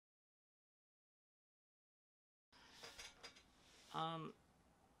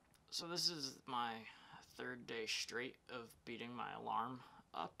So this is my third day straight of beating my alarm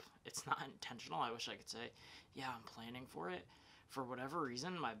up. It's not intentional. I wish I could say, yeah, I'm planning for it. For whatever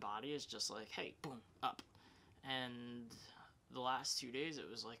reason, my body is just like, hey, boom, up. And the last 2 days, it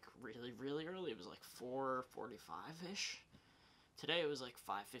was like really, really early. It was like 4:45-ish. Today, it was like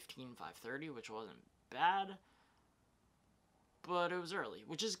 5:15, 5:30, which wasn't bad. But it was early,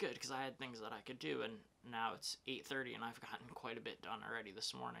 which is good because I had things that I could do, and now it's 8:30 and I've gotten quite a bit done already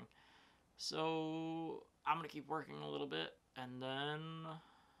this morning. So I'm going to keep working a little bit, and then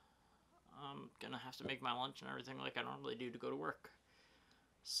I'm going to have to make my lunch and everything like I normally do to go to work.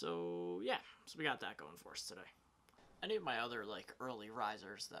 So yeah, so we got that going for us today. Any of my other like early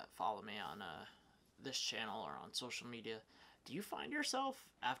risers that follow me on this channel or on social media, do you find yourself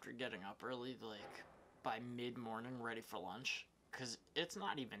after getting up early, like by mid-morning ready for lunch? Because it's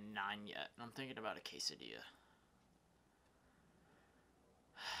not even 9 yet, and I'm thinking about a quesadilla.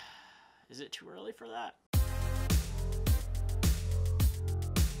 Is it too early for that?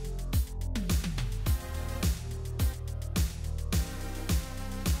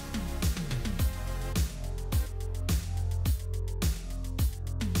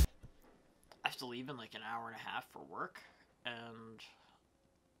 I have to leave in like an hour and a half for work, and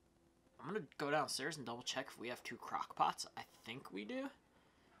I'm gonna go downstairs and double check if we have 2 crock pots. I think we do.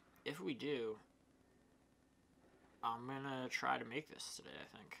 If we do, I'm gonna try to make this today,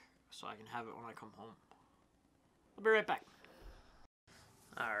 I think, so I can have it when I come home. I'll be right back.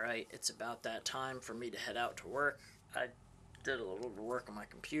 Alright, it's about that time for me to head out to work. I did a little bit of work on my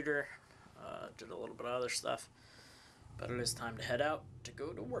computer, did a little bit of other stuff, but it is time to head out to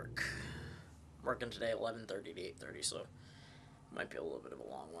go to work. I'm working today 11:30 to 8:30, so it might be a little bit of a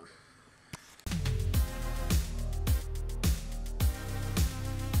long one.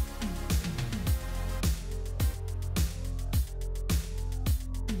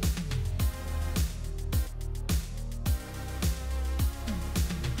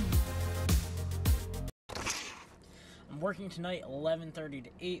 Working tonight 11:30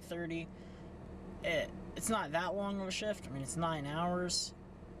 to 8:30. It's not that long of a shift. I mean, it's 9 hours.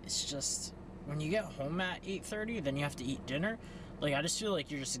 It's just when you get home at 8:30, then you have to eat dinner. Like, I just feel like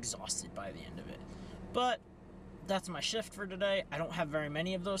you're just exhausted by the end of it. But that's my shift for today. I don't have very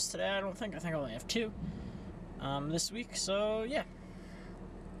many of those today, I don't think. I think I only have 2 this week. So yeah,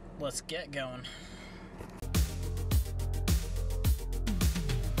 let's get going.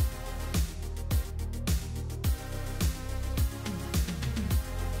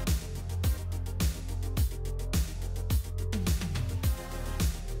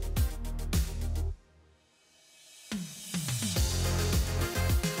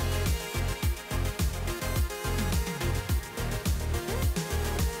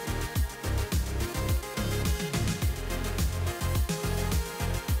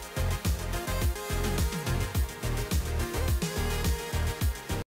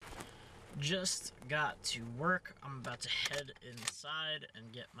 Just got to work. I'm about to head inside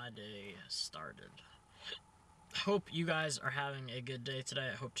and get my day started. Hope you guys are having a good day today.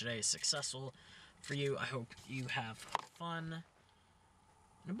 I hope today is successful for you. I hope you have fun.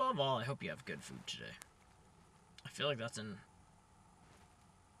 And above all, I hope you have good food today. I feel like that's a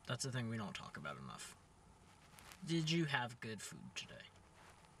thing we don't talk about enough. Did you have good food today?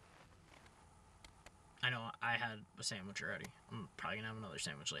 I know I had a sandwich already. I'm probably gonna have another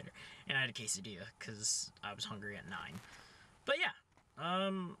sandwich later. And I had a quesadilla because I was hungry at 9. But yeah,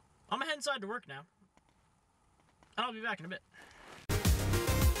 I'm gonna head inside to work now. And I'll be back in a bit.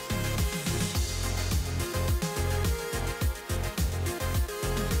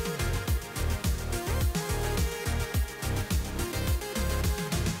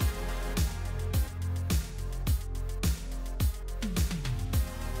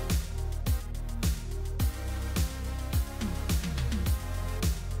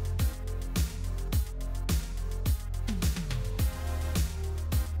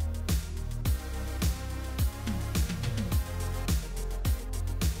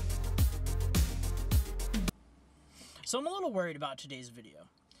 So I'm a little worried about today's video.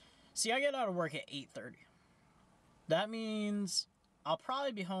 See, I get out of work at 8:30. That means I'll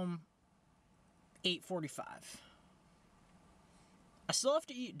probably be home 8:45. I still have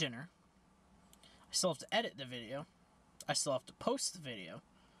to eat dinner. I still have to edit the video. I still have to post the video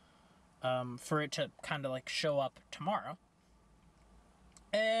for it to kind of like show up tomorrow.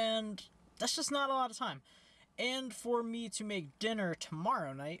 And that's just not a lot of time. And for me to make dinner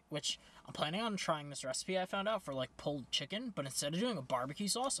tomorrow night, which I'm planning on trying this recipe I found out for like pulled chicken, but instead of doing a barbecue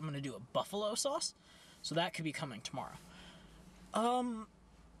sauce, I'm going to do a buffalo sauce. So that could be coming tomorrow. I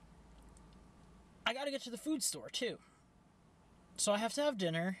got to get to the food store too. So I have to have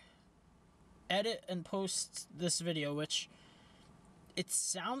dinner, edit and post this video, which it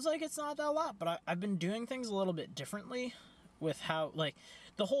sounds like it's not that a lot, but I've been doing things a little bit differently with how, like,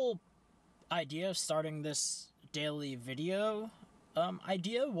 the whole idea of starting this daily video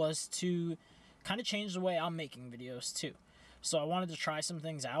idea was to kind of change the way I'm making videos too. So I wanted to try some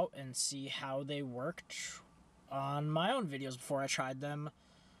things out and see how they worked on my own videos before I tried them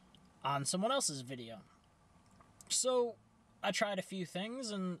on someone else's video. So I tried a few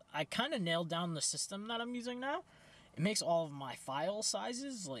things and I kind of nailed down the system that I'm using now. It makes all of my file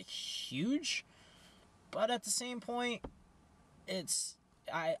sizes like huge, but at the same point, it's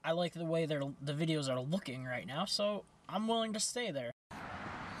I like the way the videos are looking right now, so I'm willing to stay there.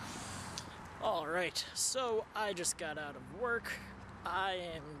 Alright, so I just got out of work. I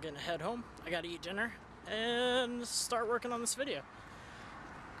am gonna head home. I gotta eat dinner and start working on this video.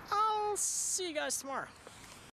 I'll see you guys tomorrow.